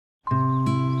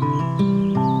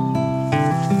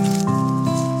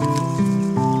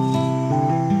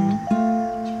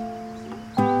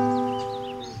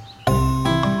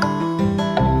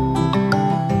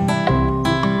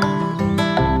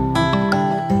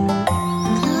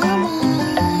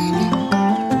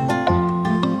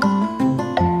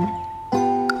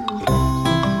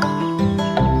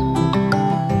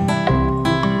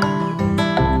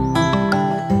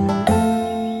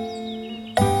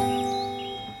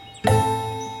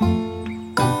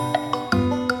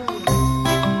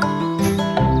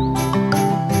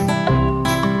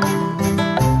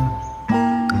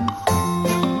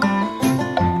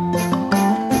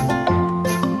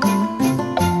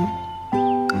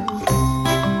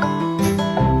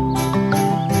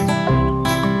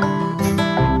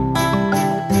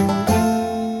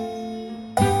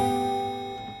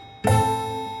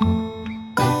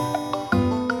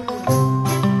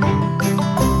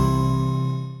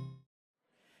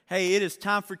Hey, it is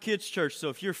time for Kids Church. So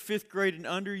if you're fifth grade and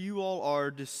under, you all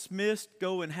are dismissed.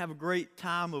 Go and have a great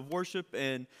time of worship.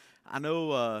 And I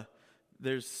know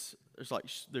there's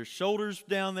shoulders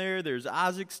down there, there's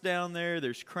Isaacs down there,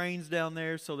 there's cranes down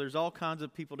there. So there's all kinds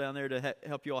of people down there to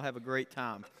help you all have a great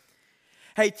time.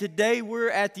 Hey, today we're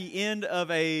at the end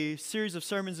of a series of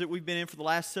sermons that we've been in for the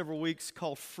last several weeks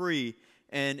called Free.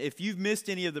 And if you've missed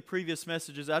any of the previous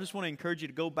messages, I just want to encourage you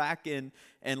to go back and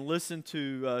listen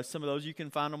to some of those. You can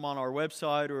find them on our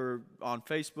website or on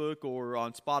Facebook or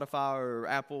on Spotify or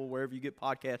Apple, wherever you get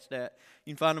podcasts at.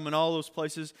 You can find them in all those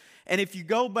places. And if you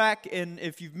go back and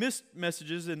if you've missed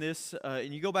messages in this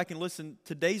and you go back and listen,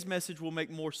 today's message will make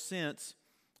more sense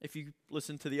if you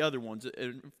listen to the other ones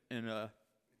and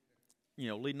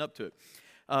leading up to it.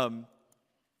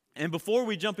 And before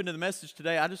we jump into the message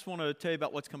today, I just want to tell you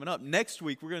about what's coming up. Next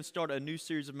week, we're going to start a new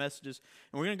series of messages,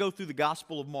 and we're going to go through the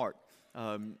Gospel of Mark.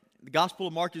 The Gospel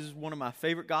of Mark is one of my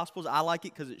favorite Gospels. I like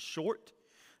it because it's short.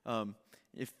 I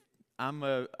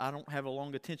don't have a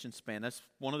long attention span. That's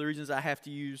one of the reasons I have to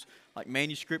use like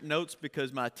manuscript notes,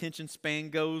 because my attention span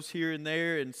goes here and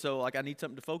there, and so I need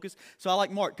something to focus. So I like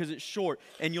Mark because it's short.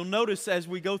 And you'll notice as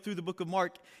we go through the book of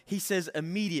Mark, he says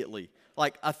immediately.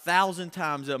 Like 1,000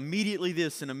 times, immediately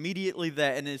this and immediately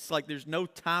that. And it's like there's no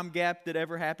time gap that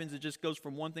ever happens. It just goes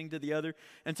from one thing to the other.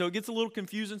 And so it gets a little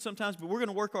confusing sometimes, but we're going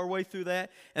to work our way through that.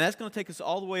 And that's going to take us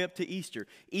all the way up to Easter.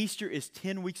 Easter is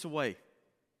 10 weeks away.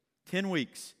 10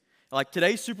 weeks. Like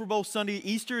today's Super Bowl Sunday,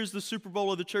 Easter is the Super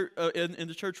Bowl of the church in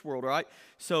the church world, right?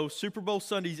 So Super Bowl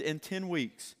Sunday's in 10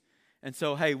 weeks. And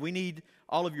so, hey, we need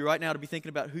all of you right now to be thinking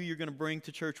about who you're going to bring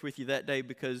to church with you that day,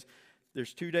 because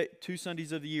there's two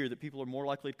Sundays of the year that people are more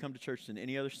likely to come to church than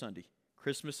any other Sunday,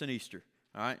 Christmas and Easter,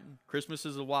 all right? Christmas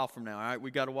is a while from now, all right?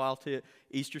 We got a while to it.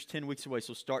 Easter's 10 weeks away,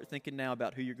 so start thinking now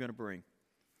about who you're going to bring.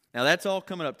 Now, that's all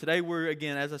coming up. Today,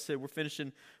 again, as I said, we're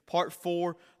finishing part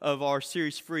 4 of our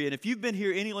series, Free. And if you've been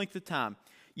here any length of time,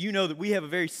 you know that we have a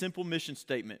very simple mission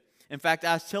statement. In fact,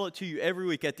 I tell it to you every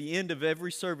week. At the end of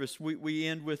every service, we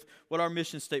end with what our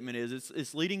mission statement is.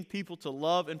 It's leading people to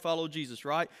love and follow Jesus,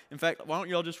 right? In fact, why don't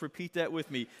y'all just repeat that with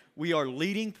me? We are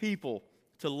leading people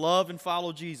to love and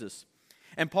follow Jesus.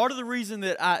 And part of the reason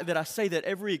that I say that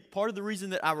every week, part of the reason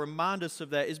that I remind us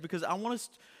of that is because I want us,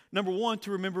 number one,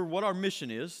 to remember what our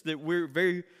mission is, that we're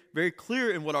very, very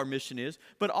clear in what our mission is.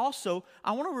 But also,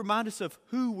 I want to remind us of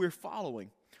who we're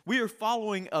following. We are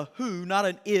following a who, not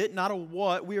an it, not a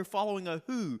what. We are following a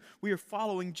who. We are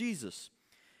following Jesus.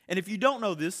 And if you don't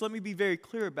know this, let me be very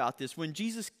clear about this. When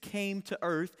Jesus came to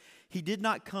earth, he did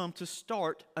not come to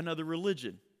start another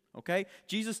religion. Okay?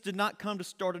 Jesus did not come to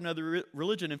start another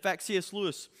religion. In fact, C.S.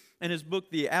 Lewis, in his book,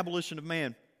 The Abolition of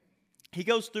Man, he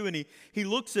goes through and he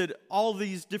looks at all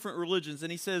these different religions,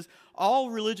 and he says all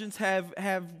religions have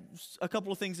a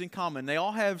couple of things in common. They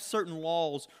all have certain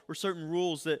laws or certain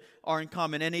rules that are in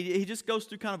common. And he just goes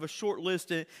through kind of a short list,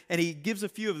 and he gives a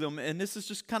few of them. And this is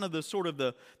just kind of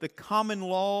the common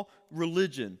law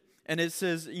religion. And it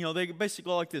says, they basically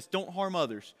go like this: don't harm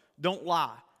others, don't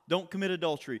lie, don't commit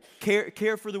adultery,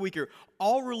 care for the weaker.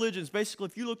 All religions, basically,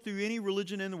 if you look through any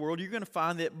religion in the world, you're going to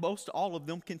find that most all of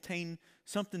them contain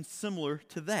something similar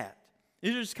to that.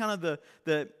 These are just kind of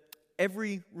the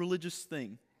every religious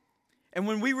thing. And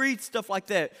when we read stuff like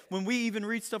that, when we even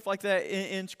read stuff like that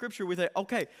in Scripture, we think,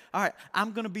 okay, all right,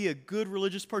 I'm going to be a good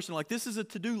religious person. Like, this is a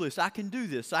to-do list. I can do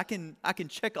this. I can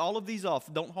check all of these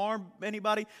off. Don't harm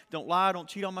anybody. Don't lie. Don't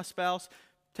cheat on my spouse.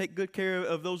 Take good care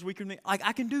of those weaker than me. Like,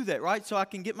 I can do that, right? So I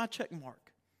can get my check mark.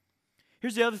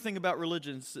 Here's the other thing about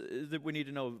religions that we need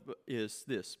to know is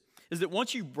that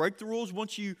once you break the rules,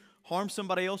 once you harm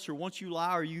somebody else, or once you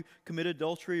lie, or you commit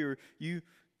adultery, or you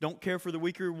don't care for the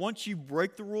weaker, once you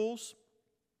break the rules,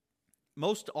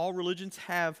 most all religions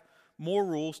have more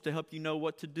rules to help you know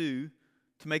what to do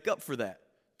to make up for that,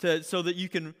 so that you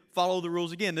can follow the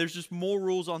rules again. There's just more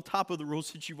rules on top of the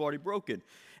rules that you've already broken.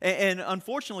 And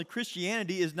unfortunately,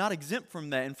 Christianity is not exempt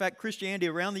from that. In fact, Christianity,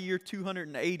 around the year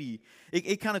 280,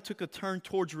 it kind of took a turn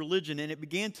towards religion, and it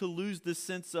began to lose this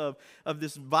sense of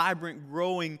this vibrant,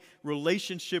 growing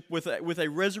relationship with a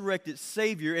resurrected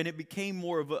Savior, and it became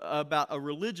more about a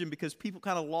religion because people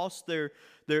kind of lost their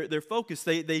focus.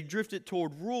 They drifted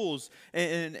toward rules,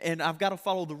 and I've got to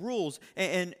follow the rules.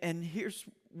 And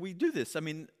we do this. I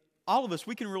mean, all of us,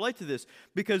 we can relate to this,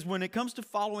 because when it comes to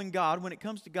following God, when it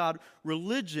comes to God,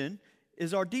 religion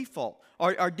is our default.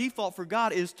 Our default for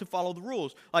God is to follow the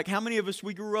rules. Like, how many of us,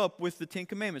 we grew up with the Ten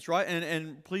Commandments, right?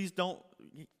 And please don't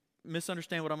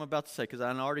misunderstand what I'm about to say, because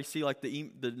I already see like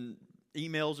the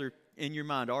emails are in your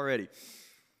mind already.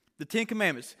 The Ten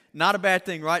Commandments, not a bad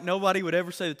thing, right? Nobody would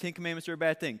ever say the Ten Commandments are a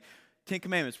bad thing. Ten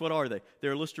Commandments, what are they?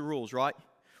 They're a list of rules, right?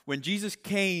 when Jesus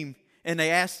came and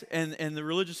they asked, and the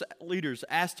religious leaders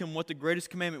asked him what the greatest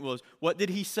commandment was, what did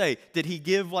he say? Did he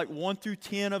give like 1 through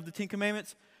 10 of the 10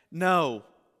 commandments? No.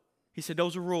 He said,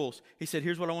 those are rules. He said,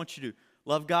 here's what I want you to do.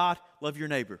 Love God, love your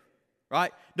neighbor.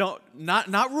 Right?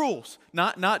 Not rules.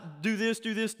 Not do this,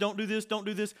 don't do this, don't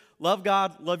do this. Love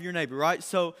God, love your neighbor, right?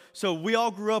 So we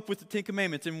all grew up with the 10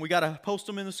 Commandments, and we got to post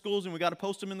them in the schools, and we got to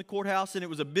post them in the courthouse, and it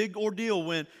was a big ordeal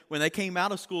when they came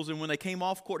out of schools and when they came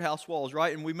off courthouse walls,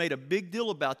 right? And we made a big deal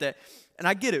about that. And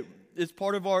I get it. It's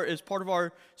part of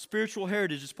our spiritual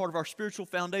heritage. It's part of our spiritual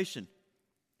foundation.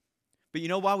 But you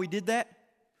know why we did that?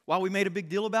 Why we made a big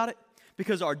deal about it?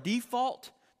 Because our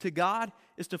default to God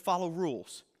is to follow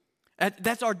rules.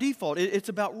 That's our default. It's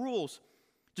about rules.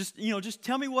 Just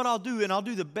tell me what I'll do, and I'll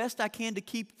do the best I can to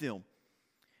keep them.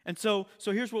 And so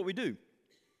here's what we do.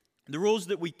 The rules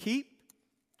that we keep,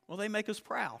 well, they make us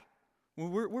proud.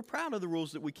 We're proud of the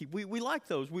rules that we keep. We like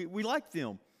those. We like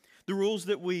them. The rules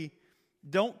that we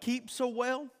don't keep so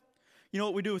well, you know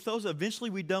what we do with those?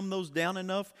 Eventually we dumb those down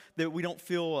enough that we don't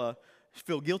feel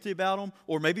guilty about them,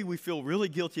 or maybe we feel really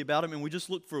guilty about them and we just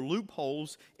look for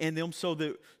loopholes in them so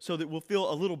that we'll feel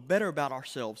a little better about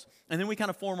ourselves. And then we kind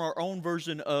of form our own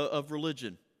version of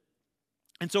religion.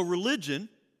 And so religion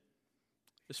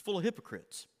is full of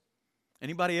hypocrites.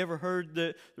 Anybody ever heard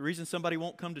the reason somebody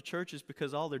won't come to church is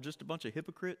because they're just a bunch of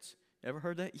hypocrites? Ever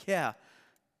heard that? Yeah.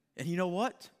 And you know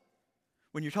what?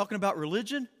 When you're talking about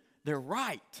religion, they're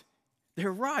right.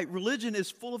 They're right. Religion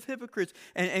is full of hypocrites.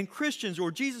 And Christians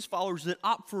or Jesus followers that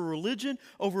opt for religion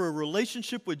over a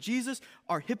relationship with Jesus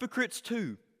are hypocrites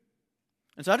too.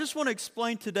 And so I just want to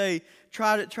explain today,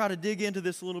 try to dig into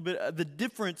this a little bit, the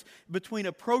difference between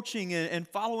approaching and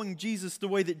following Jesus the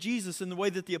way that Jesus and the way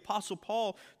that the Apostle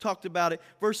Paul talked about it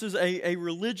versus a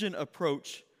religion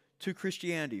approach to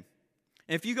Christianity.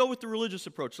 And if you go with the religious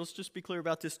approach, let's just be clear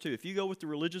about this too. If you go with the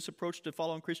religious approach to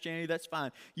following Christianity, that's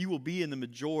fine. You will be in the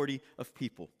majority of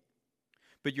people.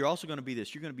 But you're also going to be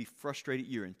this. You're going to be frustrated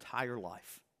your entire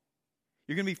life.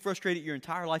 You're going to be frustrated your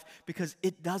entire life because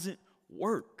it doesn't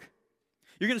work.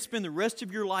 You're going to spend the rest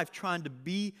of your life trying to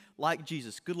be like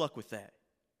Jesus. Good luck with that.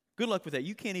 Good luck with that.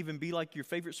 You can't even be like your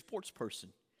favorite sports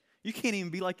person. You can't even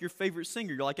be like your favorite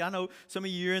singer. You're like, I know some of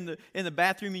you are in the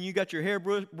bathroom and you got your hair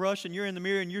brush and you're in the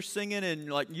mirror and you're singing and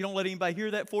like you don't let anybody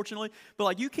hear that, fortunately. But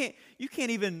like you can't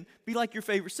even be like your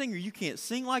favorite singer. You can't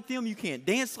sing like them. You can't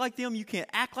dance like them. You can't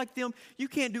act like them. You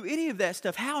can't do any of that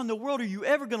stuff. How in the world are you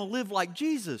ever going to live like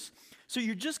Jesus? So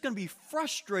you're just going to be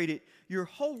frustrated your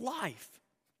whole life.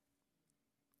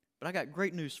 But I got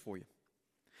great news for you,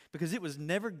 because it was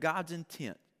never God's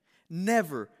intent.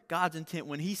 Never God's intent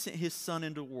when He sent His Son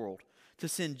into the world, to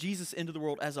send Jesus into the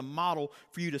world as a model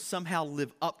for you to somehow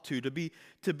live up to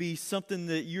be something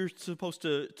that you're supposed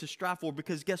to strive for,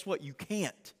 because guess what? You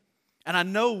can't. And I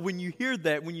know when you hear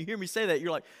that, when you hear me say that,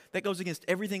 you're like, that goes against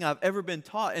everything I've ever been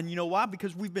taught. And you know why?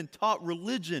 Because we've been taught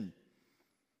religion.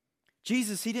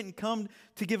 Jesus, He didn't come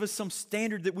to give us some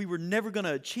standard that we were never going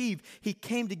to achieve. He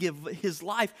came to give His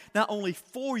life not only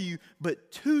for you, but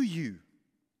to you.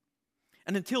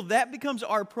 And until that becomes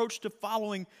our approach to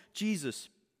following Jesus,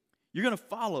 you're going to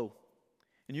follow,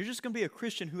 and you're just going to be a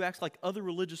Christian who acts like other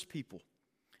religious people.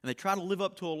 And they try to live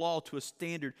up to a law, to a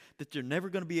standard that they're never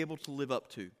going to be able to live up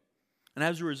to. And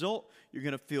as a result, you're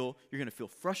going to feel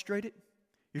frustrated.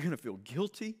 You're going to feel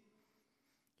guilty.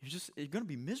 You're going to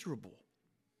be miserable.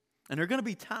 And there are going to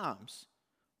be times,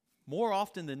 more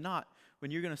often than not, when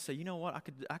you're going to say, you know what,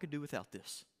 I could do without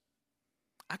this.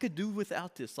 I could do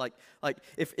without this. Like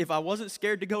if I wasn't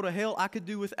scared to go to hell, I could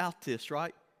do without this,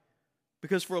 right?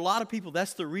 Because for a lot of people,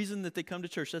 that's the reason that they come to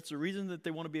church. That's the reason that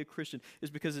they want to be a Christian, is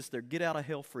because it's their get out of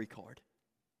hell free card.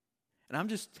 And I'm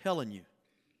just telling you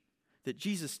that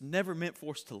Jesus never meant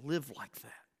for us to live like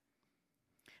that.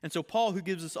 And so Paul, who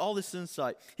gives us all this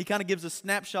insight, he kind of gives a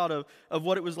snapshot of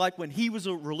what it was like when he was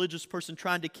a religious person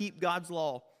trying to keep God's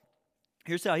law.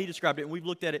 Here's how he described it, and we've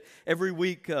looked at it every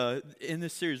week in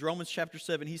this series. Romans chapter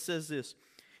 7, he says this.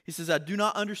 He says, I do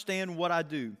not understand what I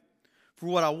do. For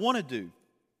what I want to do,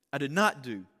 I do not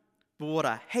do. But what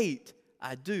I hate,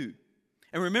 I do.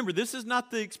 And remember, this is not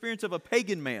the experience of a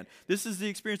pagan man. This is the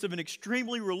experience of an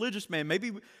extremely religious man,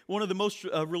 maybe one of the most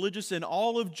religious in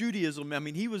all of Judaism. I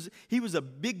mean, he was a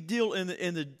big deal in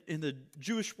the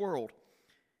Jewish world.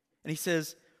 And he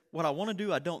says, what I want to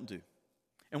do, I don't do.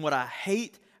 And what I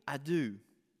hate, I do.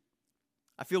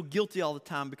 I feel guilty all the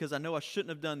time because I know I shouldn't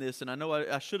have done this, and I know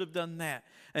I should have done that.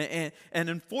 And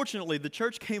unfortunately, the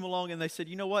church came along and they said,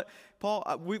 you know what,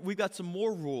 Paul, we've got some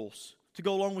more rules to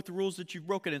go along with the rules that you've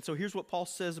broken. And so here's what Paul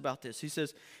says about this. He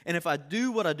says, and if I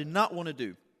do what I do not want to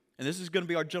do, and this is going to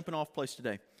be our jumping off place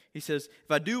today. He says,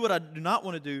 if I do what I do not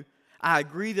want to do, I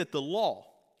agree that the law,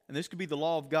 and this could be the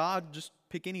law of God, just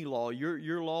pick any law,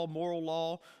 your law, moral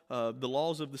law, the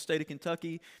laws of the state of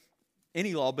Kentucky,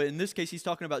 any law, but in this case he's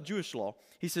talking about Jewish law.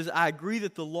 He says, I agree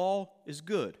that the law is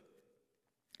good.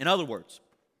 In other words,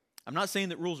 I'm not saying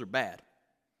that rules are bad.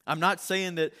 I'm not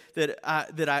saying that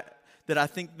I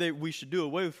think that we should do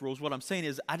away with rules. What I'm saying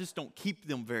is I just don't keep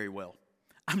them very well.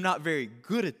 I'm not very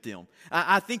good at them.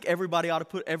 I think everybody ought to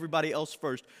put everybody else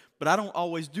first, but I don't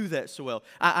always do that so well.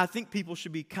 I think people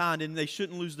should be kind and they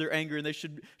shouldn't lose their anger and they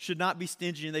should not be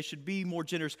stingy and they should be more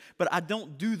generous, but I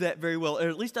don't do that very well, or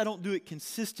at least I don't do it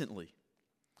consistently.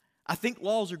 I think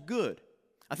laws are good.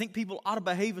 I think people ought to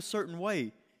behave a certain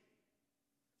way.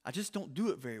 I just don't do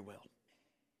it very well.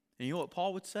 And you know what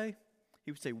Paul would say?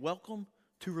 He would say, welcome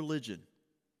to religion.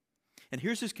 And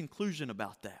here's his conclusion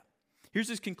about that. Here's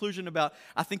his conclusion about,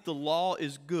 I think the law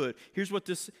is good. Here's what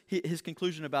his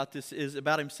conclusion about this is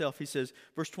about himself. He says,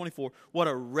 verse 24, what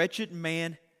a wretched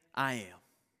man I am.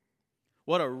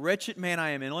 What a wretched man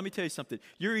I am. And let me tell you something.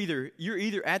 You're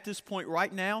either at this point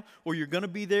right now, or you're going to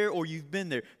be there, or you've been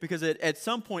there. Because at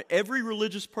some point, every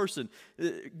religious person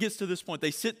gets to this point. They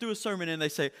sit through a sermon and they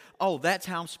say, oh, that's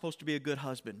how I'm supposed to be a good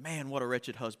husband. Man, what a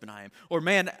wretched husband I am. Or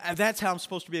man, that's how I'm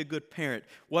supposed to be a good parent.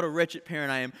 What a wretched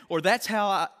parent I am. Or that's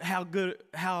how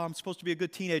I'm supposed to be a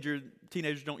good teenager.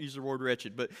 Teenagers don't use the word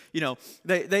wretched, but you know,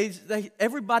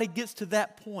 everybody gets to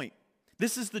that point.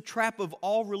 This is the trap of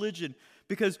all religion.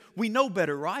 Because we know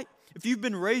better, right? If you've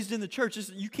been raised in the church,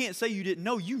 you can't say you didn't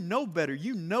know. You know better.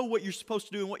 You know what you're supposed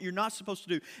to do and what you're not supposed to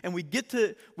do. And we get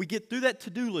through that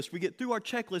to-do list. We get through our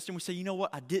checklist and we say, you know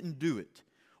what? I didn't do it.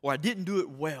 Or I didn't do it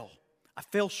well. I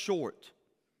fell short.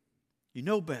 You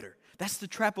know better. That's the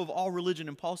trap of all religion.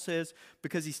 And Paul says,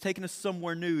 because he's taking us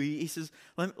somewhere new, he says,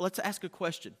 let's ask a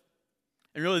question.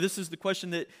 And really, this is the question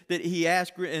that he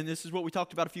asked, and this is what we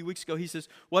talked about a few weeks ago. He says,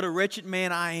 what a wretched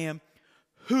man I am.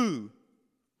 Who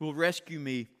will rescue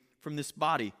me from this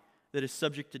body that is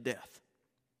subject to death?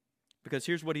 Because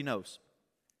here's what he knows,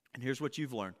 and here's what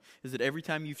you've learned, is that every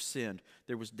time you've sinned,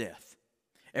 there was death.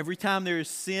 Every time there is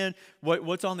sin,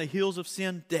 what's on the heels of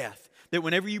sin? Death. That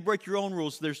whenever you break your own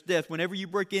rules, there's death. Whenever you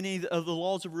break any of the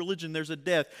laws of religion, there's a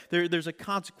death. There's a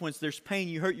consequence. There's pain.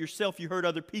 You hurt yourself. You hurt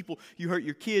other people. You hurt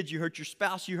your kids. You hurt your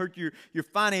spouse. You hurt your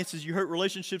finances. You hurt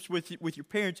relationships with your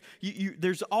parents.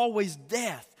 There's always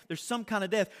death. There's some kind of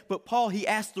death. But Paul, he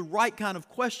asked the right kind of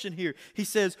question here. He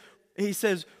says,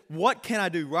 what can I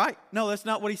do, right? No, that's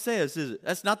not what he says, is it?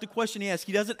 That's not the question he asks.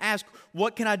 He doesn't ask,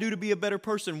 what can I do to be a better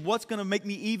person? What's going to make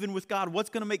me even with God? What's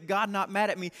going to make God not mad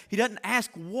at me? He doesn't ask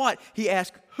what. He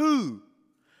asks who.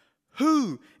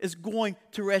 Who is going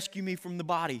to rescue me from the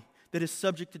body that is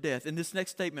subject to death? In this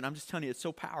next statement, I'm just telling you, it's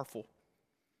so powerful.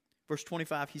 Verse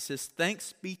 25, he says,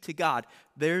 thanks be to God.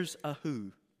 There's a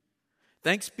who.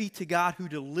 Thanks be to God who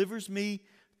delivers me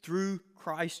through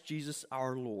Christ Jesus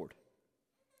our Lord.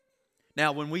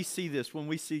 Now, when we see this, when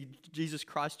we see Jesus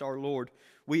Christ our Lord,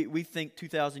 we think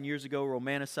 2,000 years ago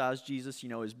romanticized Jesus. You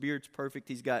know, his beard's perfect.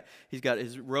 He's got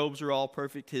his robes are all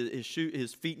perfect.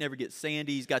 His feet never get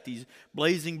sandy. He's got these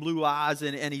blazing blue eyes,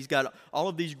 and he's got all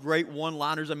of these great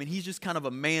one-liners. I mean, he's just kind of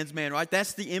a man's man, right?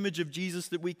 That's the image of Jesus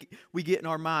that we get in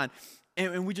our mind.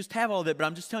 And we just have all that, but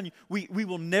I'm just telling you, we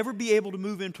will never be able to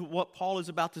move into what Paul is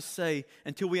about to say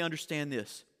until we understand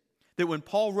this. That when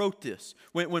Paul wrote this,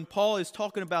 when Paul is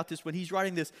talking about this, when he's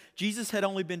writing this, Jesus had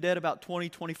only been dead about 20,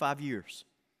 25 years.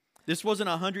 This wasn't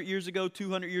 100 years ago,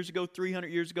 200 years ago, 300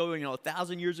 years ago,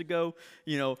 1,000 years ago,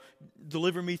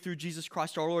 deliver me through Jesus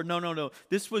Christ our Lord. No.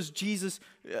 This was Jesus,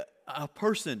 a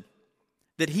person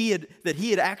that he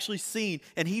had actually seen,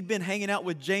 and he'd been hanging out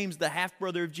with James, the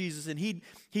half-brother of Jesus, and he'd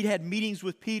had meetings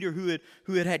with Peter,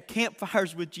 who had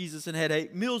campfires with Jesus and had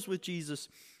ate meals with Jesus.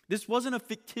 This wasn't a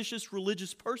fictitious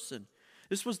religious person.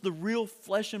 This was the real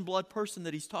flesh and blood person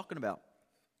that he's talking about.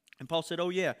 And Paul said, oh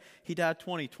yeah, he died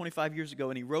 20, 25 years ago,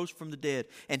 and he rose from the dead.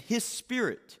 And his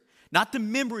spirit, not the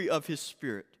memory of his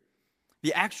spirit,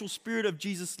 the actual spirit of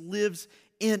Jesus lives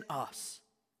in us.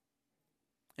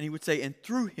 And he would say, and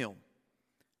through him,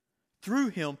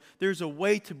 there's a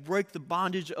way to break the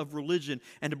bondage of religion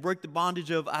and to break the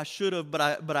bondage of I should have, but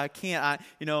I can't.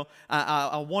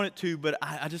 I want it to, but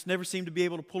I just never seem to be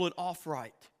able to pull it off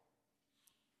right.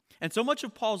 And so much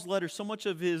of Paul's letter, so much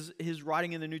of his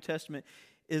writing in the New Testament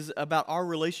is about our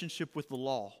relationship with the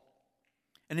law.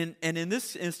 And in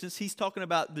this instance, he's talking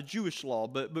about the Jewish law,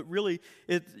 but really,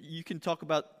 you can talk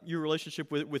about your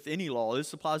relationship with any law.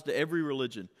 This applies to every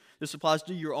religion. This applies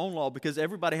to your own law, because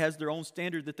everybody has their own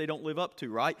standard that they don't live up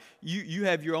to, right? You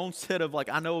have your own set of,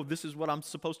 I know this is what I'm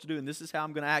supposed to do, and this is how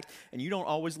I'm going to act, and you don't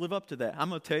always live up to that. I'm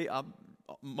going to tell you,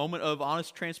 moment of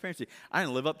honest transparency. I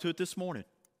didn't live up to it this morning.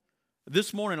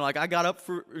 This morning, like I got up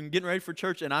and getting ready for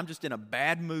church, and I'm just in a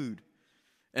bad mood.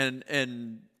 And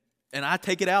I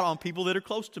take it out on people that are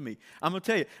close to me. I'm going to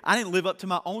tell you, I didn't live up to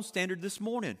my own standard this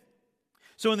morning.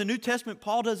 So in the New Testament,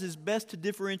 Paul does his best to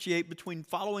differentiate between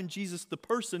following Jesus, the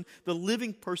person, the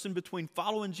living person, between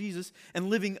following Jesus and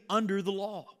living under the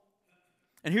law.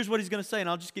 And here's what he's going to say, and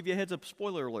I'll just give you a heads up,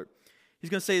 spoiler alert. He's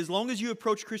going to say, as long as you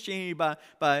approach Christianity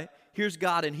by here's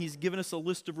God, and he's given us a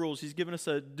list of rules. He's given us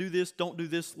a do this, don't do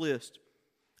this list.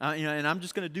 And I'm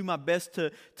just going to do my best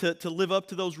to live up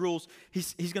to those rules.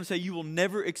 He's going to say you will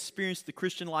never experience the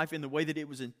Christian life in the way that it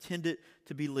was intended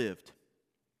to be lived.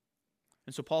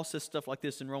 And so Paul says stuff like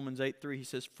this in Romans 8:3. He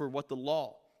says, for what the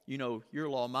law, your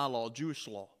law, my law, Jewish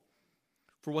law,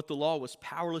 for what the law was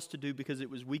powerless to do because it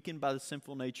was weakened by the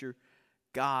sinful nature,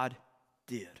 God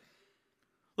did.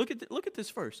 Look at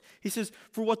this verse. He says,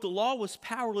 for what the law was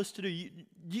powerless to do.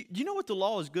 Do you know what the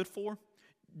law is good for?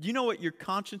 Do you know what your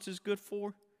conscience is good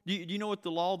for? Do you know what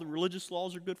the religious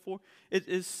laws are good for? It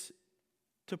is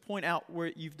to point out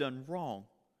where you've done wrong.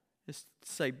 It's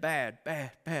to say bad,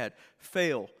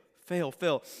 fail.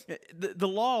 The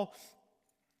law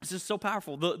is just so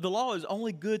powerful. The law is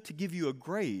only good to give you a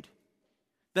grade.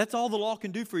 That's all the law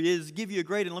can do for you, is give you a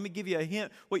grade. And let me give you a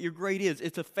hint what your grade is.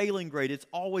 It's a failing grade. It's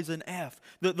always an F.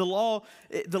 The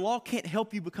law can't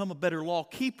help you become a better law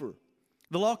keeper.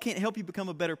 The law can't help you become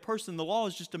a better person. The law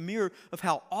is just a mirror of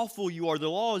how awful you are. The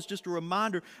law is just a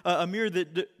reminder, a mirror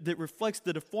that reflects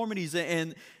the deformities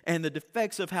and the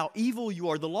defects of how evil you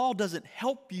are. The law doesn't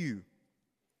help you.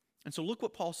 And so look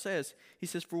what Paul says. He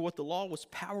says, for what the law was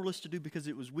powerless to do because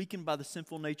it was weakened by the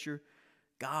sinful nature,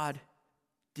 God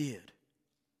did.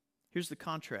 Here's the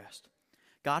contrast.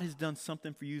 God has done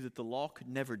something for you that the law could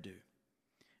never do.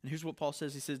 And here's what Paul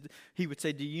says. He would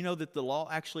say, do you know that the law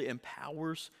actually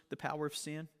empowers the power of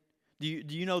sin? Do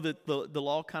you know that the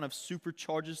law kind of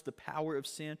supercharges the power of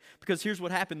sin? Because here's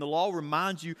what happened. The law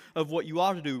reminds you of what you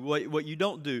ought to do, what you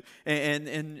don't do.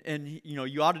 And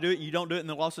you ought to do it and you don't do it. And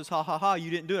the law says, ha, ha, ha, you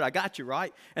didn't do it. I got you,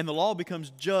 right? And the law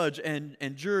becomes judge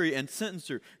and jury and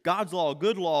sentencer. God's law,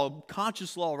 good law,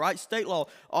 conscious law, right? State law.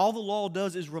 All the law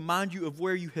does is remind you of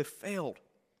where you have failed.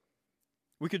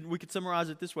 We could summarize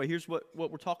it this way. Here's what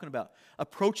we're talking about.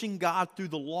 Approaching God through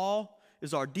the law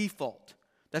is our default.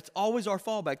 That's always our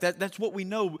fallback. That's what we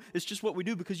know. It's just what we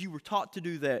do because you were taught to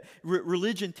do that.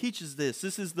 Religion teaches this.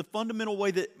 This is the fundamental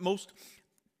way that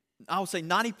I would say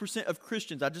 90% of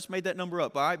Christians, I just made that number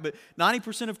up, all right? But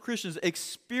 90% of Christians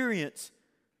experience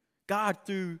God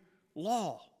through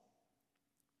law.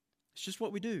 It's just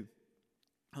what we do.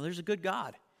 Well, there's a good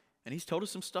God, and He's told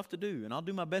us some stuff to do, and I'll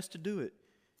do my best to do it.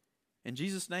 In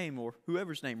Jesus' name or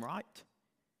whoever's name, right?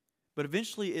 But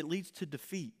eventually it leads to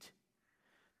defeat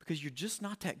because you're just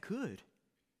not that good.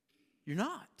 You're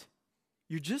not.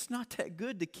 You're just not that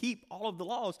good to keep all of the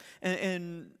laws.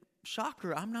 And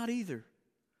shocker, I'm not either.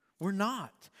 We're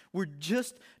not. We're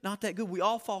just not that good. We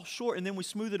all fall short, and then we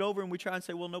smooth it over and we try and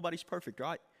say, well, nobody's perfect,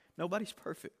 right? Nobody's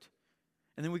perfect.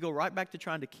 And then we go right back to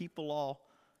trying to keep a law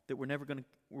that we're never going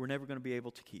to be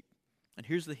able to keep. And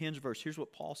here's the hinge verse. Here's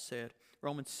what Paul said.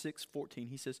 Romans 6:14.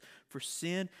 He says, for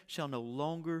sin shall no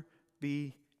longer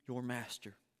be your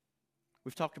master.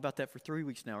 We've talked about that for 3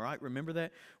 weeks now, right? Remember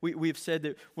that? We have said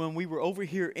that when we were over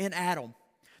here in Adam,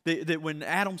 that when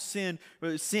Adam sin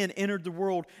entered the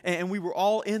world and we were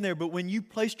all in there, but when you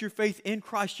placed your faith in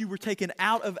Christ, you were taken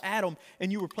out of Adam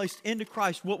and you were placed into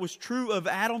Christ. What was true of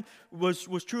Adam was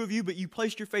true of you, but you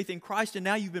placed your faith in Christ and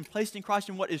now you've been placed in Christ,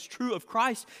 and what is true of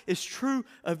Christ is true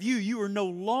of you. You are no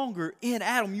longer in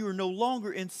Adam. You are no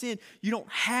longer in sin. You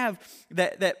don't have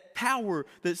that power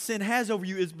that sin has over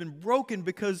you. Has been broken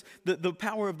because the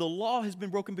power of the law has been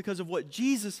broken because of what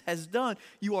Jesus has done.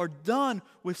 You are done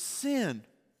with sin.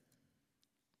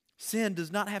 Sin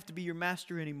does not have to be your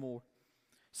master anymore.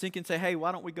 Sin can say, hey,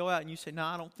 why don't we go out? And you say, no,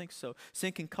 I don't think so.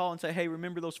 Sin can call and say, hey,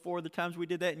 remember those 4 other times we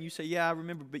did that? And you say, yeah, I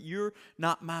remember, but you're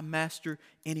not my master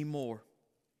anymore.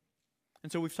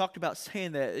 And so we've talked about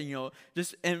saying that,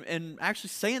 just and actually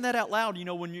saying that out loud,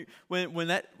 when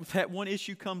that one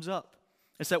issue comes up.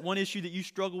 It's that one issue that you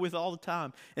struggle with all the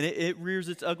time, and it rears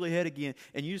its ugly head again.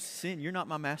 And you just sin, you're not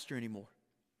my master anymore.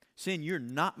 Sin, you're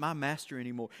not my master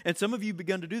anymore. And some of you have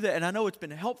begun to do that, and I know it's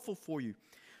been helpful for you.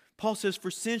 Paul says,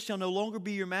 for sin shall no longer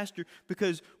be your master,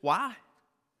 because why?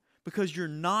 Because you're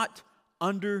not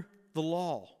under the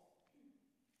law.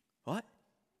 What?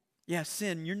 Yeah,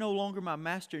 sin, you're no longer my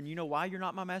master, and you know why you're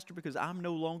not my master? Because I'm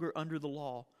no longer under the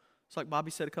law. It's like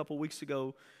Bobby said a couple weeks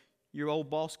ago, your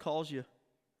old boss calls you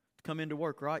to come into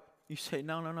work, right? You say,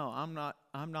 no, I'm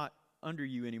not under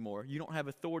you anymore. You don't have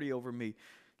authority over me.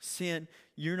 Sin,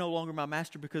 you're no longer my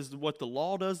master, because what the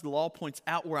law does, the law points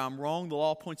out where I'm wrong. The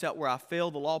law points out where I fail.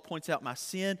 The law points out my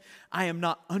sin. I am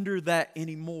not under that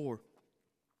anymore.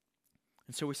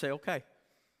 And so we say, okay,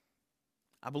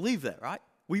 I believe that, right?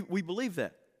 We believe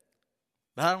that.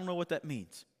 But I don't know what that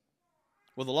means.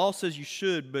 Well, the law says you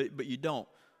should, but you don't.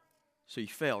 So you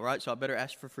fail, right? So I better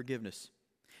ask for forgiveness.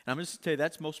 And I'm just going to tell you,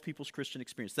 that's most people's Christian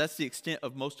experience. That's the extent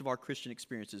of most of our Christian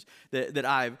experiences. That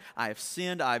I have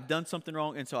sinned, I've done something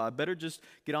wrong, and so I better just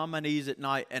get on my knees at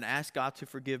night and ask God to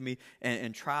forgive me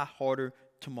and try harder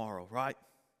tomorrow, right?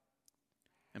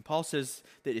 And Paul says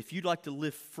that if you'd like to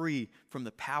live free from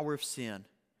the power of sin,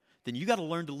 then you got to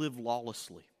learn to live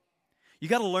lawlessly. You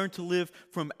got to learn to live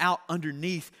from out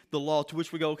underneath the law, to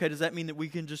which we go, okay, does that mean that we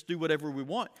can just do whatever we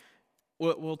want?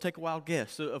 We'll take a wild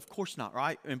guess. Of course not,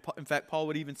 right? And in fact, Paul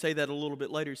would even say that a little bit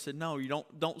later. He said, no, you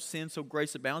don't sin so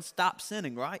grace abounds. Stop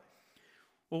sinning, right?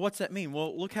 Well, what's that mean?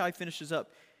 Well, look how he finishes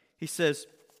up. He says,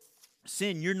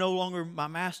 sin, you're no longer my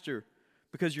master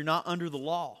because you're not under the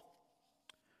law,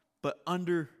 but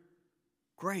under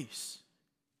grace.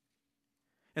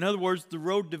 In other words, the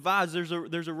road divides. There's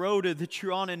a road that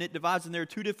you're on, and it divides, and there are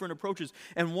two different approaches.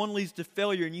 And one leads to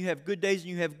failure, and you have good days and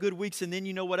you have good weeks, and then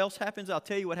you know what else happens? I'll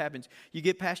tell you what happens. You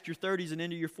get past your 30s and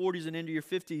into your 40s and into your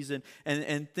 50s,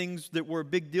 and things that were a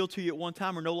big deal to you at one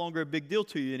time are no longer a big deal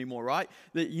to you anymore, right?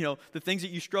 The things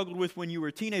that you struggled with when you were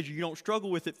a teenager, you don't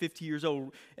struggle with at 50 years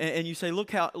old. And you say,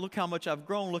 look how much I've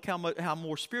grown, look how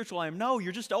more spiritual I am. No,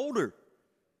 you're just older.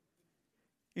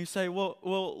 You say, well,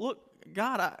 look,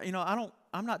 God,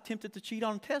 I'm not tempted to cheat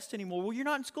on a test anymore. Well, you're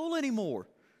not in school anymore,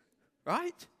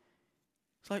 right?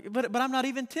 It's like, but I'm not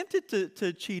even tempted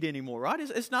to cheat anymore, right?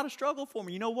 It's not a struggle for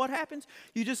me. You know what happens?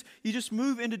 You just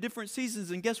move into different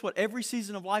seasons, and guess what? Every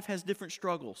season of life has different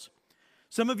struggles.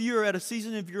 Some of you are at a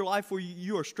season of your life where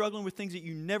you are struggling with things that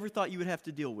you never thought you would have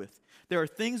to deal with. There are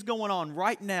things going on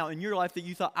right now in your life that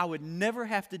you thought I would never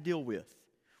have to deal with.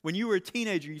 When you were a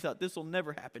teenager, you thought this will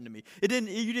never happen to me. You didn't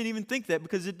even think that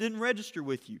because it didn't register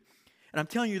with you. And I'm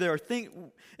telling you, there are things,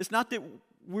 it's not that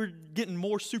we're getting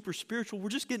more super spiritual, we're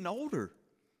just getting older.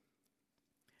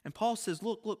 And Paul says,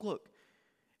 look.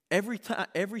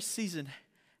 Every season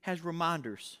has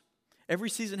reminders. Every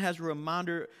season has a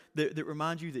reminder that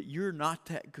reminds you that you're not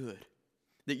that good,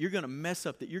 that you're going to mess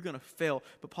up, that you're going to fail.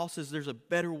 But Paul says there's a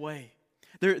better way.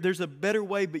 There's a better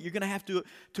way, but you're going to have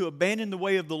to abandon the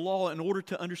way of the law in order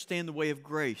to understand the way of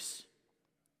grace.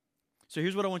 So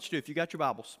here's what I want you to do. If you got your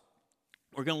Bibles,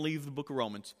 we're going to leave the book of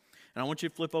Romans, and I want you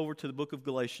to flip over to the book of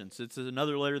Galatians. It's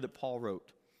another letter that Paul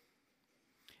wrote.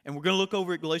 And we're going to look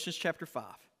over at Galatians chapter 5.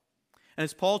 And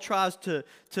as Paul tries to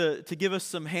give us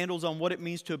some handles on what it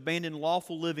means to abandon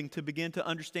lawful living, to begin to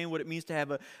understand what it means to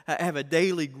have a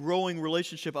daily growing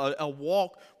relationship, a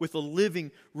walk with a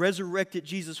living, resurrected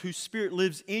Jesus whose Spirit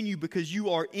lives in you because you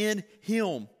are in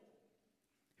Him.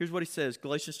 Here's what he says,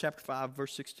 Galatians chapter 5,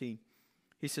 verse 16.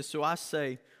 He says, so I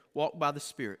say, walk by the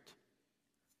Spirit.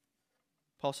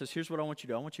 Paul says, here's what I want you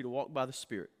to do. I want you to walk by the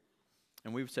Spirit.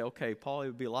 And we would say, okay, Paul, it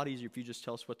would be a lot easier if you just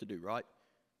tell us what to do, right?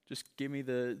 Just give me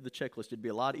the checklist. It'd be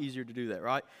a lot easier to do that,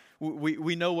 right?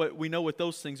 We know what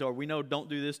those things are. We know don't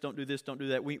do this, don't do this, don't do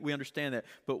that. We understand that.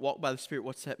 But walk by the Spirit,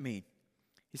 what's that mean?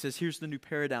 He says, here's the new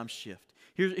paradigm shift.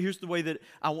 Here's the way that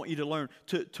I want you to learn.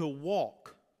 To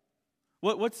walk.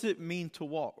 What's it mean to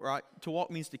walk, right? To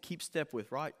walk means to keep step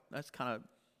with, right? That's kind of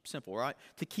simple, right?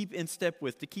 To keep in step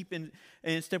with, to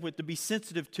be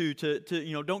sensitive to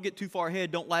don't get too far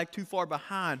ahead, don't lag too far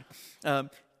behind.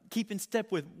 Keep in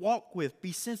step with, walk with,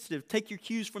 be sensitive. Take your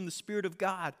cues from the Spirit of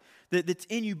God that's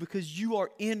in you because you are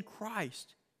in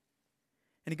Christ.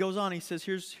 And he goes on, he says,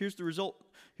 here's the result.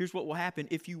 Here's what will happen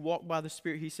if you walk by the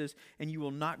Spirit, he says, and you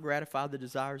will not gratify the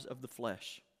desires of the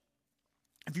flesh.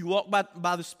 If you walk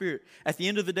by the Spirit, at the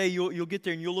end of the day, you'll get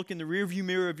there and you'll look in the rearview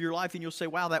mirror of your life and you'll say,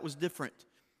 wow, that was different.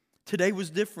 Today was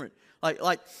different.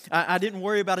 Like I didn't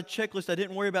worry about a checklist. I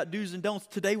didn't worry about do's and don'ts.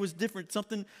 Today was different.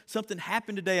 Something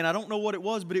happened today, and I don't know what it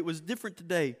was, but it was different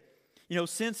today.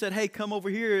 Sin said, hey, come over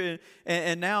here,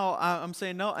 and now I'm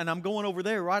saying no, and I'm going over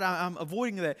there, right? I'm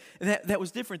avoiding that. And that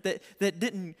was different. That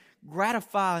didn't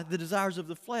gratify the desires of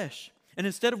the flesh. And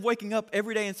instead of waking up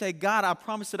every day and say, God, I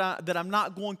promise that I'm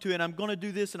not going to, and I'm going to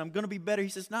do this, and I'm going to be better, he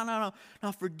says, no,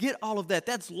 forget all of that.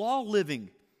 That's law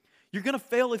living. You're going to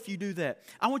fail if you do that.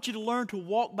 I want you to learn to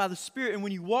walk by the Spirit. And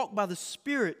when you walk by the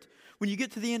Spirit, when you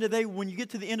get to the end of the day, when you get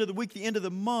to the end of the week, the end of the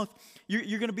month,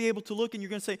 you're going to be able to look and you're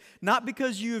going to say, not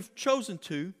because you've chosen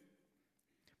to,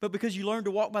 but because you learn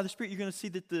to walk by the Spirit, you're going to see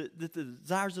that the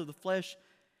desires of the flesh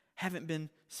haven't been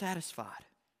satisfied.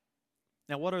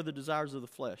 Now, what are the desires of the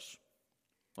flesh?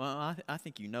 Well, I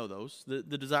think you know those.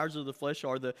 The desires of the flesh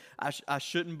are the I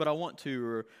shouldn't but I want to,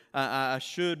 or I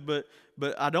should but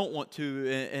I don't want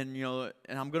to, and you know,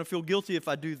 and I'm going to feel guilty if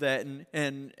I do that,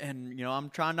 and you know, I'm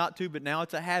trying not to, but now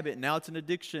it's a habit, now it's an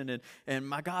addiction, and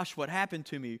my gosh, what happened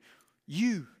to me?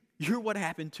 You're what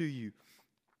happened to you.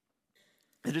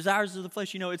 The desires of the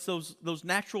flesh, you know, it's those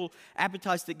natural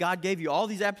appetites that God gave you. All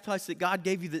these appetites that God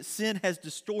gave you that sin has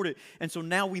distorted. And so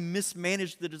now we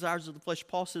mismanage the desires of the flesh.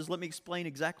 Paul says, let me explain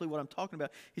exactly what I'm talking about.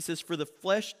 He says, for the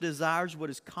flesh desires what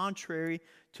is contrary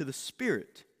to the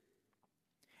spirit.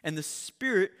 And the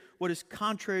spirit what is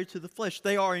contrary to the flesh.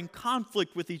 They are in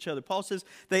conflict with each other. Paul says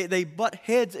they butt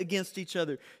heads against each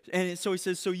other. And so he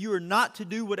says, so you are not to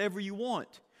do whatever you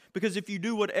want. Because if you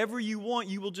do whatever you want,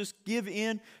 you will just give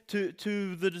in to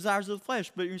the desires of the flesh.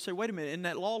 But you say, wait a minute, isn't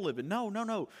that law living?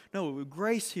 No.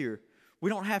 Grace here. We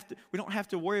don't have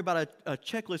to worry about a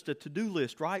checklist, a to-do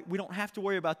list, right? We don't have to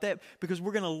worry about that because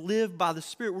we're going to live by the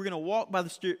Spirit. We're going to walk by the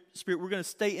Spirit. We're going to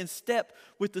stay in step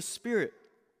with the Spirit.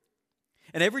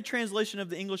 And every translation of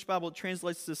the English Bible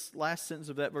translates this last sentence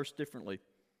of that verse differently.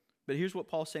 But here's what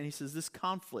Paul's saying. He says this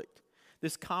conflict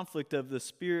of the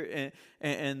Spirit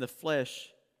and the flesh,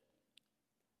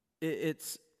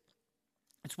 it's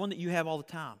one that you have all the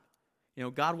time. You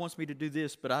know, God wants me to do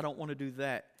this, but I don't want to do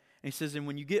that. And he says, and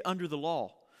when you get under the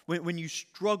law, when you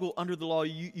struggle under the law,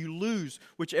 you lose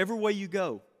whichever way you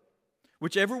go.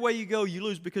 Whichever way you go, you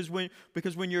lose because when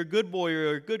you're a good boy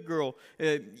or a good girl,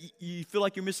 you feel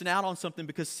like you're missing out on something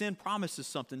because sin promises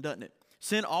something, doesn't it?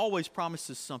 Sin always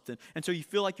promises something. And so you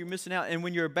feel like you're missing out. And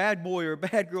when you're a bad boy or a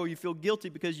bad girl, you feel guilty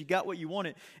because you got what you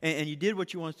wanted and you did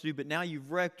what you wanted to do, but now you've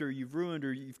wrecked or you've ruined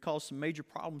or you've caused some major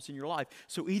problems in your life.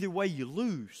 So either way, you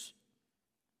lose.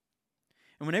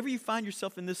 And whenever you find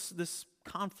yourself in this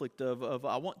conflict of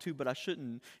I want to, but I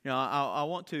shouldn't, you know, I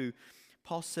want to,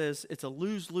 Paul says it's a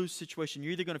lose-lose situation.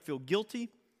 You're either going to feel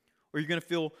guilty or you're going to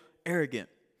feel arrogant.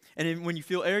 And then when you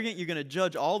feel arrogant, you're going to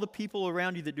judge all the people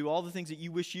around you that do all the things that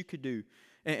you wish you could do.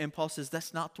 And Paul says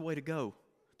that's not the way to go.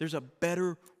 There's a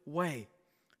better way.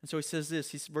 And so he says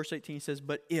this, verse 18, he says,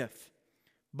 but if,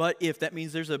 that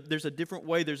means there's a different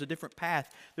way, there's a different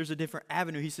path, there's a different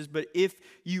avenue. He says, but if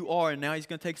you are, and now he's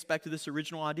going to take us back to this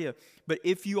original idea, but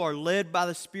if you are led by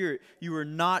the Spirit, you are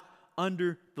not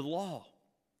under the law.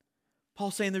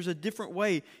 Paul's saying there's a different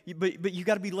way, but you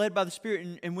got to be led by the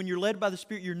Spirit. And when you're led by the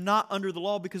Spirit, you're not under the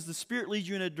law because the Spirit leads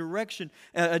you in a direction,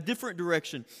 a different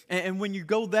direction. And when you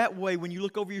go that way, when you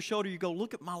look over your shoulder, you go,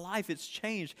 look at my life, it's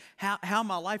changed. How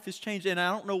my life has changed. And I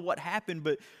don't know what happened,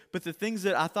 but the things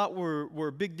that I thought were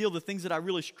a big deal, the things that I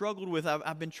really struggled with,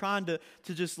 I've been trying to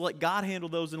just let God handle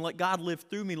those and let God live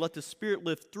through me, let the Spirit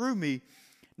live through me.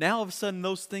 Now all of a sudden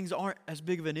those things aren't as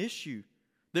big of an issue.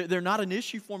 They're not an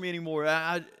issue for me anymore.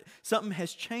 Something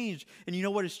has changed. And you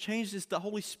know what has changed? It's the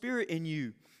Holy Spirit in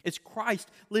you. It's Christ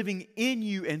living in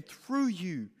you and through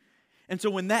you. And so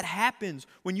when that happens,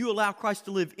 when you allow Christ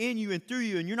to live in you and through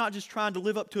you, and you're not just trying to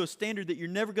live up to a standard that you're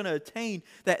never going to attain,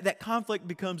 that conflict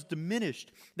becomes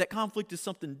diminished. That conflict is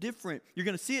something different. You're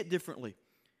going to see it differently.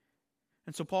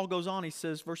 And so Paul goes on, he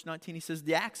says, verse 19, he says,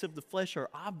 the acts of the flesh are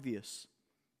obvious.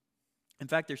 In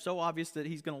fact, they're so obvious that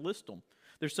he's going to list them.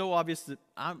 They're so obvious that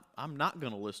I'm not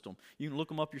going to list them. You can look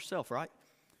them up yourself, right?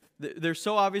 They're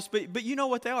so obvious, but you know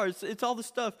what they are. It's all the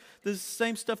stuff, the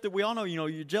same stuff that we all know. You know,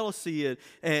 your jealousy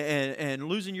and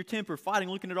losing your temper, fighting,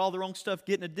 looking at all the wrong stuff,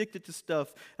 getting addicted to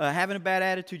stuff, having a bad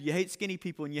attitude. You hate skinny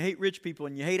people, and you hate rich people,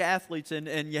 and you hate athletes,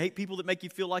 and you hate people that make you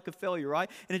feel like a failure,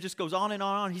 right? And it just goes on and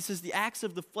on and on. He says the acts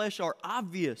of the flesh are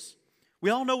obvious.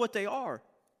 We all know what they are.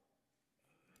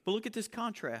 But look at this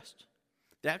contrast.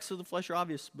 The acts of the flesh are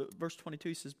obvious, but verse 22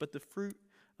 he says, but the fruit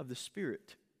of the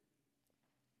Spirit.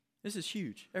 This is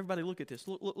huge. Everybody look at this.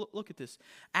 Look at this.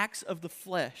 Acts of the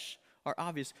flesh are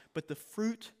obvious, but the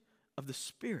fruit of the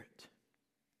Spirit.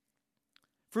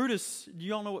 Fruit is, do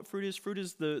you all know what fruit is? Fruit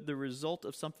is the result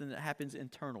of something that happens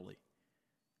internally.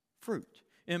 Fruit.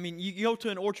 I mean, you go to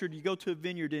an orchard, you go to a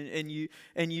vineyard, and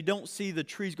you don't see the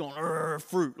trees going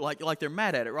fruit like they're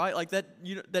mad at it, right? Like that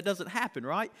that doesn't happen,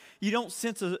 right? You don't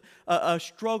sense a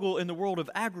struggle in the world of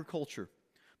agriculture.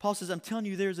 Paul says, I'm telling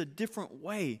you, there's a different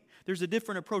way. There's a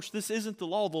different approach. This isn't the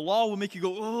law. The law will make you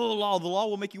go, oh, law. The law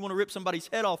will make you want to rip somebody's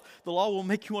head off. The law will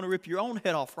make you want to rip your own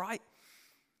head off, right?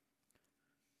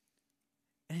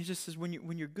 And he just says, when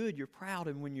you're good, you're proud,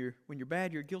 and when you're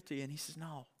bad, you're guilty. And he says,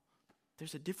 no.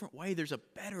 There's a different way. There's a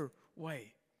better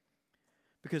way.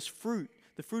 Because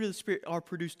the fruit of the Spirit are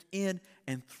produced in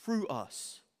and through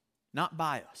us, not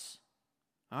by us.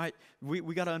 All right?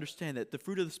 We got to understand that the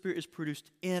fruit of the Spirit is produced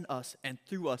in us and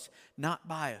through us, not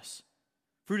by us.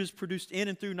 Fruit is produced in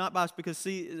and through, not by us. Because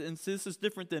this is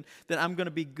different than I'm going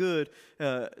to be good.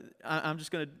 I'm just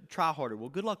going to try harder. Well,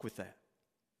 good luck with that.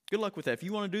 Good luck with that. If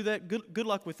you want to do that, good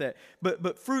luck with that.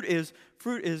 But fruit is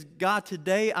God,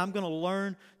 today I'm going to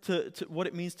learn to what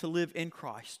it means to live in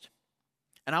Christ.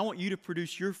 And I want you to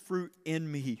produce your fruit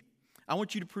in me. I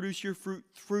want you to produce your fruit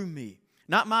through me.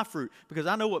 Not my fruit, because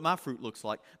I know what my fruit looks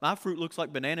like. My fruit looks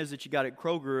like bananas that you got at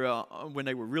Kroger when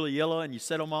they were really yellow, and you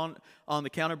set them on the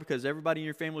counter because everybody in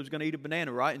your family was going to eat a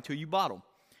banana, right, until you bought them.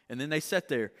 And then they sat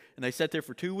there,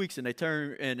 for 2 weeks, and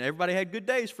and everybody had good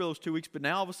days for those 2 weeks, but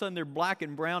now all of a sudden they're black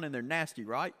and brown and they're nasty,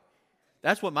 right?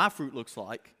 That's what my fruit looks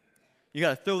like. You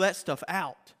got to throw that stuff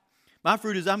out. My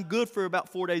fruit is I'm good for about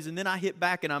 4 days, and then I hit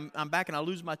back, and I'm back, and I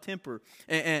lose my temper,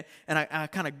 and I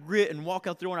kind of grit and walk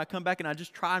out the door, and I come back, and I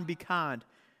just try and be kind.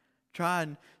 Try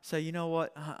and say, you know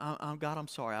what, God, I'm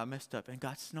sorry, I messed up. And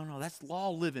God says, no, that's law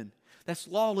living. That's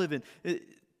law living.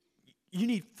 You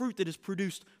need fruit that is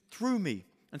produced through me.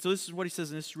 And so this is what he says,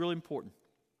 and this is really important.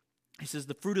 He says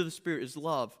the fruit of the Spirit is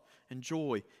love and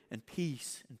joy and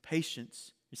peace and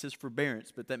patience. He says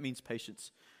forbearance, but that means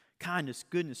patience. Kindness,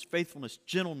 goodness, faithfulness,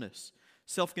 gentleness,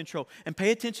 self-control. And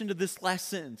pay attention to this last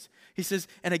sentence. He says,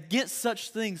 and against such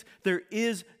things there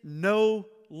is no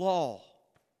law.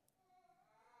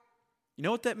 You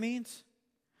know what that means?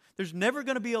 There's never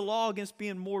going to be a law against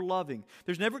being more loving.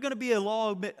 There's never going to be a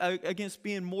law against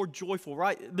being more joyful,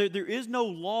 right? There is no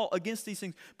law against these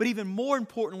things. But even more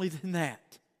importantly than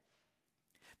that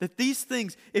these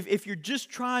things, if you're just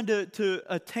trying to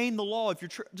attain the law, if you're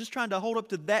just trying to hold up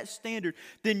to that standard,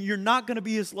 then you're not going to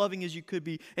be as loving as you could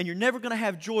be. And you're never going to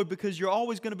have joy because you're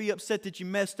always going to be upset that you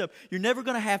messed up. You're never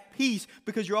going to have peace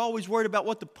because you're always worried about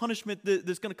what the punishment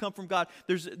that's going to come from God.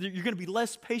 You're going to be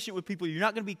less patient with people. You're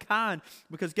not going to be kind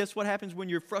because guess what happens when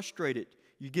you're frustrated?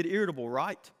 You get irritable,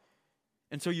 right?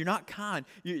 And so you're not kind.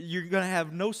 You're going to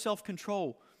have no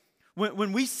self-control.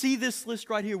 When we see this list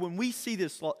right here, when we see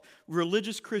this,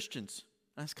 religious Christians,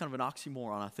 that's kind of an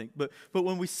oxymoron, I think, but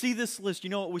when we see this list, you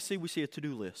know what we see? We see a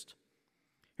to-do list.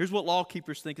 Here's what law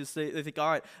keepers think is they think, all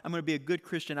right, I'm going to be a good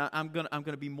Christian. I'm going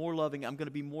to be more loving. I'm going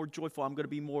to be more joyful. I'm going to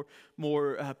be more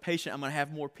patient. I'm going to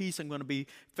have more peace. I'm going to be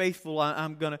faithful.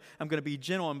 I'm going to be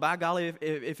gentle. And by golly,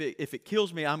 if it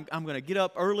kills me, I'm going to get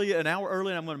up early, an hour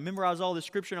early, and I'm going to memorize all this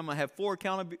scripture. And I'm going to have 4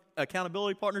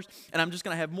 accountability partners, and I'm just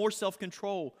going to have more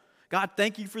self-control. God,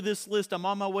 thank you for this list. I'm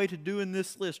on my way to doing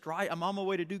this list, right? I'm on my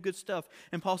way to do good stuff.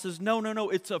 And Paul says, no,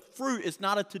 it's a fruit. It's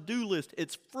not a to-do list.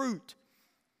 It's fruit.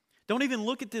 Don't even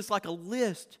look at this like a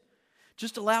list.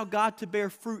 Just allow God to bear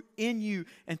fruit in you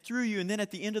and through you. And then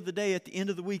at the end of the day, at the end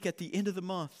of the week, at the end of the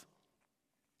month,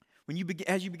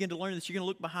 as you begin to learn this, you're going to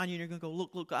look behind you and you're going to go,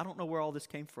 look, I don't know where all this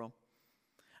came from.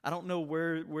 I don't know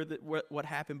what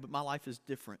happened, but my life is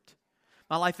different.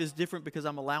 My life is different because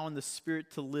I'm allowing the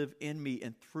Spirit to live in me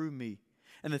and through me.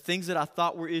 And the things that I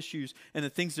thought were issues and the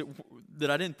things that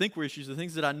I didn't think were issues, the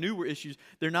things that I knew were issues,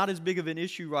 they're not as big of an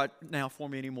issue right now for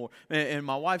me anymore. And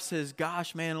my wife says,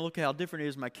 gosh, man, look how different he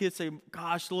is. My kids say,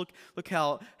 gosh, look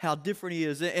how different he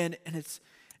is. And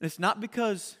it's not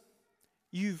because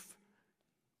you've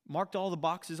marked all the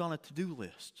boxes on a to-do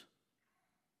list.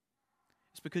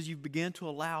 It's because you've begun to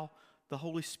allow the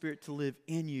Holy Spirit to live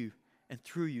in you and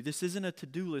through you. This isn't a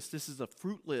to-do list. This is a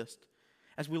fruit list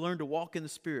as we learn to walk in the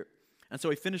Spirit. And so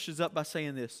he finishes up by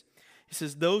saying this. He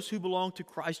says, those who belong to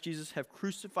Christ Jesus have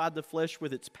crucified the flesh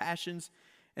with its passions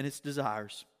and its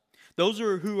desires. Those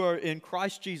who are in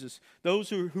Christ Jesus, those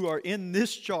who are in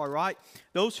this jar, right?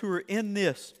 Those who are in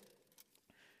this,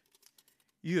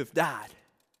 you have died.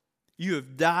 You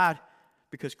have died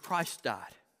because Christ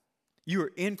died. You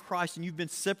are in Christ and you've been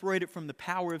separated from the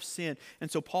power of sin. And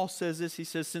so Paul says this, he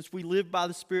says, since we live by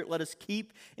the Spirit, let us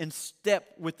keep in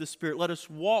step with the Spirit. Let us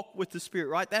walk with the Spirit,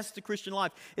 right? That's the Christian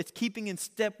life. It's keeping in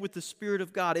step with the Spirit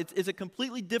of God. It's a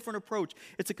completely different approach.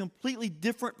 It's a completely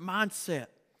different mindset.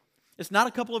 It's not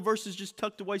a couple of verses just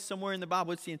tucked away somewhere in the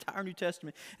Bible. It's the entire New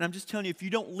Testament. And I'm just telling you, if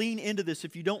you don't lean into this,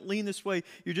 if you don't lean this way,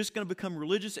 you're just going to become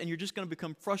religious and you're just going to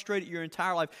become frustrated your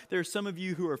entire life. There are some of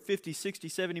you who are 50, 60,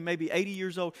 70, maybe 80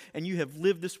 years old, and you have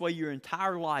lived this way your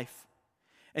entire life.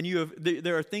 And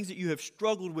there are things that you have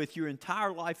struggled with your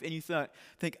entire life, and you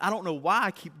think, I don't know why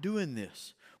I keep doing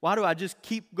this. Why do I just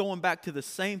keep going back to the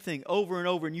same thing over and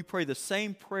over, and you pray the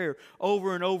same prayer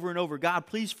over and over and over? God,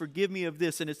 please forgive me of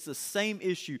this, and it's the same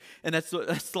issue. And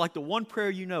that's like the one prayer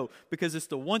you know, because it's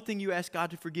the one thing you ask God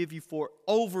to forgive you for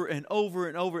over and over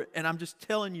and over. And I'm just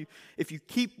telling you, if you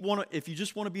just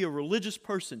want to be a religious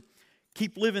person,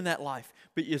 keep living that life,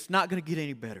 but it's not going to get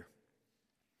any better.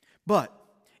 But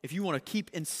if you want to keep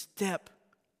in step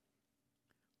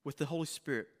with the Holy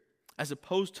Spirit, as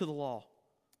opposed to the law,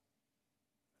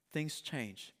 things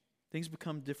change. Things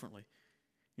become differently.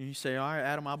 And you say, all right,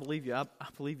 Adam, I believe you. I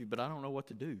believe you, but I don't know what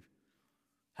to do.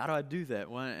 How do I do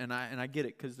that? Well, and I get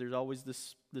it, because there's always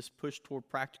this push toward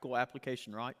practical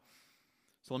application, right?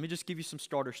 So let me just give you some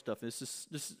starter stuff. This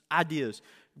is ideas,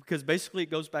 because basically it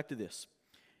goes back to this.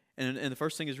 And the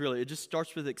first thing is really, it just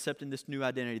starts with accepting this new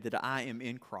identity that I am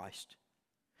in Christ.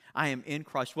 I am in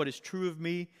Christ. What is true of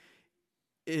me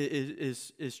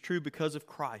is true because of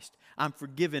Christ. I'm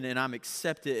forgiven and I'm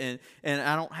accepted, and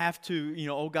I don't have to,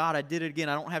 oh God, I did it again.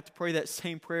 I don't have to pray that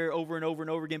same prayer over and over and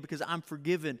over again, because I'm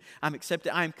forgiven. I'm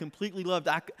accepted. I am completely loved.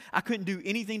 I couldn't do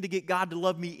anything to get God to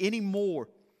love me anymore.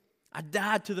 I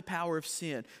died to the power of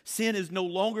sin. Sin is no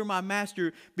longer my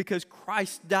master, because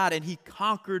Christ died and He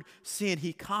conquered sin.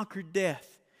 He conquered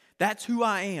death. That's who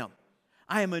I am.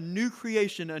 I am a new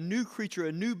creation, a new creature,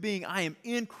 a new being. I am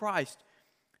in Christ.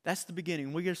 That's the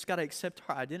beginning. We just got to accept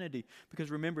our identity,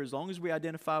 because remember, as long as we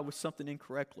identify with something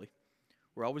incorrectly,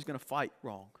 we're always going to fight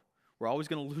wrong. We're always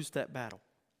going to lose that battle.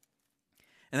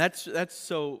 And that's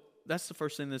the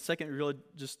first thing. The second is really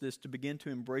just this, to begin to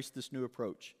embrace this new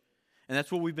approach. And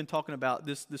that's what we've been talking about,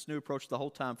 this new approach the whole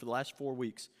time for the last 4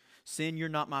 weeks. Sin, you're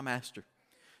not my master.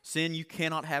 Sin, you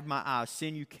cannot have my eyes.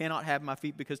 Sin, you cannot have my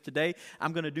feet, because today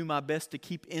I'm going to do my best to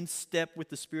keep in step with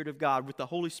the Spirit of God, with the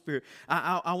Holy Spirit.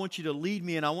 I want you to lead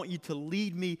me, and I want you to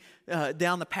lead me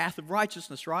down the path of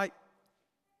righteousness, right?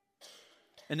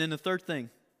 And then the third thing,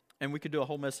 and we could do a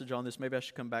whole message on this, maybe I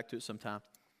should come back to it sometime,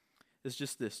 is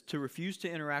just this: to refuse to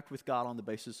interact with God on the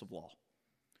basis of law.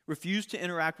 Refuse to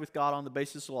interact with God on the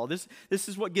basis of law. This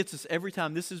is what gets us every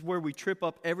time. This is where we trip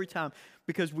up every time,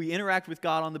 because we interact with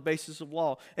God on the basis of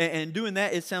law. And doing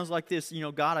that, it sounds like this,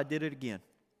 God, I did it again.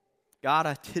 God,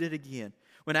 I did it again.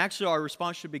 When actually our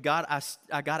response should be, God,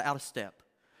 I got out of step.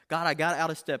 God, I got out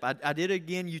of step. I did it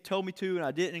again. You told me to, and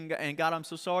I didn't. And God, I'm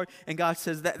so sorry. And God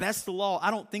says, that's the law.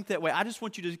 I don't think that way. I just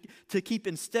want you to keep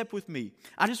in step with me.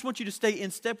 I just want you to stay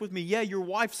in step with me. Yeah, your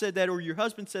wife said that, or your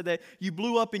husband said that. You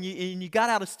blew up and you got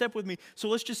out of step with me. So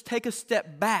let's just take a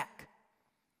step back.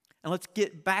 And let's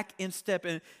get back in step.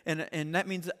 And that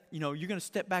means, you're going to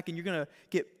step back and you're going to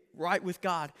get right with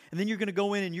God. And then you're going to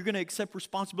go in and you're going to accept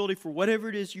responsibility for whatever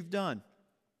it is you've done.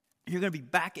 You're going to be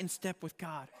back in step with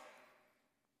God.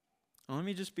 Now, let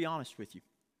me just be honest with you.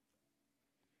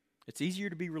 It's easier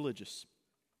to be religious.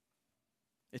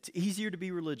 It's easier to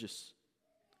be religious,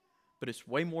 but it's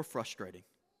way more frustrating.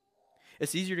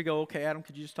 It's easier to go, okay, Adam,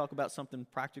 could you just talk about something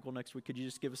practical next week? Could you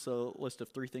just give us a list of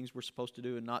 3 things we're supposed to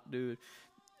do and not do?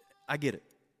 I get it.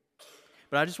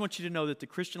 But I just want you to know that the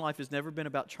Christian life has never been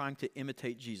about trying to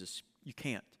imitate Jesus. You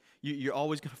can't. You're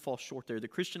always going to fall short there. The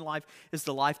Christian life is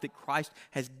the life that Christ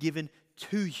has given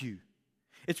to you.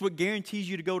 It's what guarantees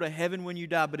you to go to heaven when you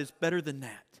die, but it's better than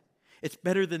that. It's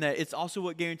better than that. It's also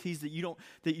what guarantees that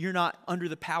you're not under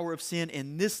the power of sin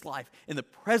in this life, in the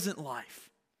present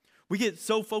life. We get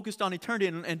so focused on eternity,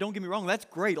 and don't get me wrong, that's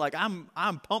great. Like I'm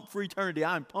pumped for eternity.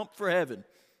 I'm pumped for heaven.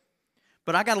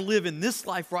 But I got to live in this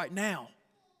life right now.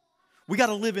 We got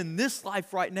to live in this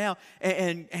life right now.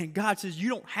 And God says you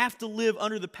don't have to live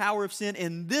under the power of sin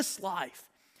in this life.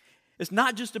 It's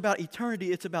not just about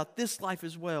eternity. It's about this life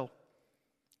as well.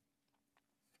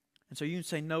 And so you can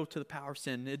say no to the power of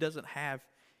sin. It doesn't have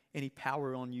any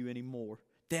power on you anymore.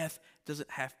 Death doesn't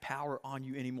have power on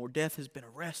you anymore. Death has been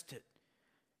arrested.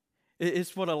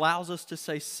 It's what allows us to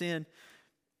say, sin,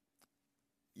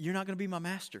 you're not going to be my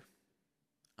master.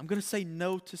 I'm going to say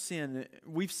no to sin.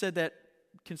 We've said that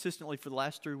consistently for the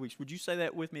last 3 weeks. Would you say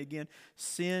that with me again?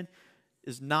 Sin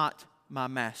is not my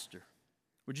master.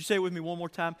 Would you say it with me one more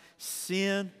time?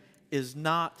 Sin is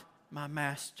not my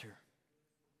master.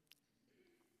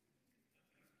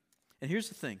 And here's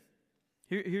the thing.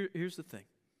 Here's the thing.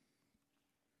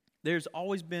 There's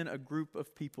always been a group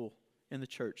of people in the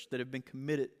church that have been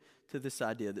committed to this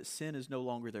idea that sin is no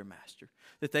longer their master.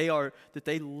 That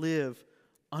they live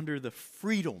under the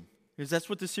freedom. Because that's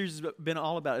what this series has been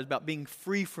all about. It's about being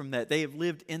free from that. They have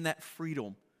lived in that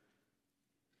freedom.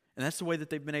 And that's the way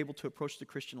that they've been able to approach the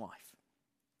Christian life.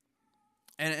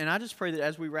 And I just pray that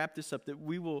as we wrap this up, that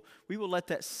we will let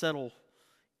that settle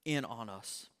in on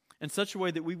us in such a way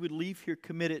that we would leave here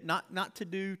committed, not to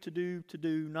do,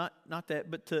 not that,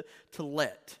 but to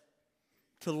let.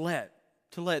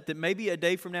 That maybe a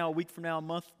day from now, a week from now, a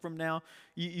month from now,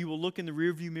 you will look in the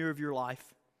rearview mirror of your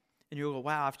life and you'll go,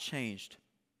 wow, I've changed.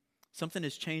 Something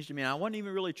has changed in me. And I wasn't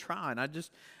even really trying.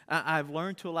 I've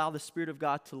learned to allow the Spirit of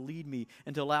God to lead me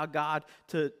and to allow God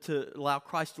to allow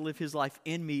Christ to live His life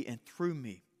in me and through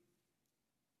me.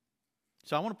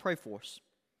 So I want to pray for us.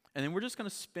 And then we're just going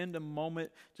to spend a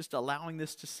moment just allowing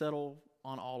this to settle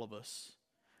on all of us.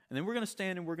 And then we're going to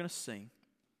stand and we're going to sing.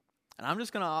 And I'm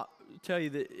just going to tell you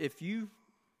that if you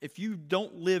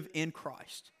don't live in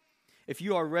Christ, if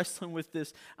you are wrestling with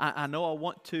this, I know I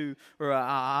want to, or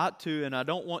I ought to, and I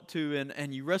don't want to,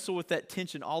 and you wrestle with that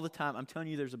tension all the time, I'm telling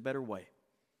you there's a better way.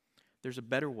 There's a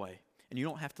better way. And you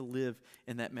don't have to live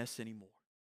in that mess anymore.